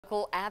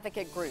Local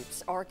advocate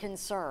groups are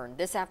concerned.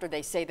 This after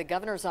they say the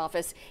governor's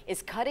office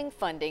is cutting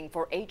funding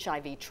for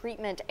HIV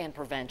treatment and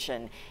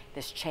prevention.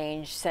 This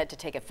change set to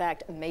take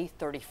effect May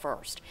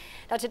 31st.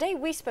 Now today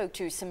we spoke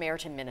to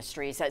Samaritan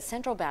Ministries at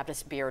Central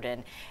Baptist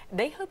Bearden.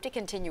 They hope to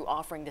continue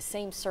offering the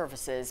same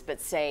services,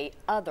 but say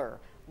other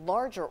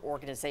larger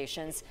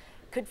organizations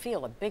could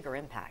feel a bigger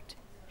impact.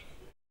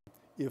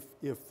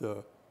 If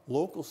the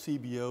local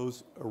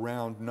CBOs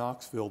around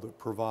Knoxville that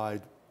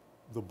provide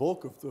the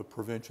bulk of the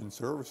prevention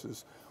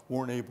services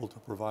weren't able to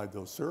provide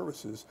those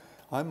services,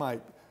 I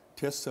might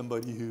test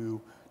somebody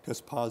who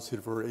tests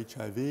positive for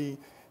HIV,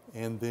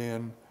 and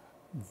then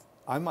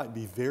I might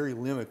be very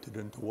limited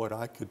into what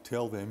I could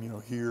tell them. You know,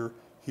 here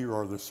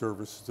are the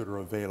services that are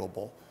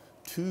available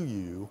to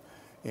you,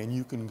 and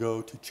you can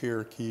go to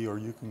Cherokee, or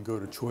you can go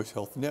to Choice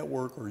Health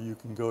Network, or you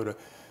can go to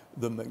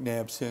the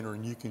McNabb Center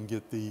and you can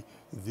get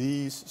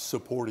these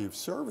supportive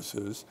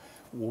services.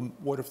 Well,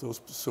 what if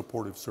those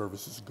supportive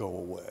services go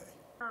away?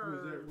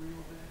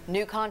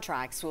 New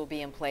contracts will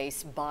be in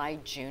place by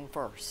June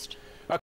 1st.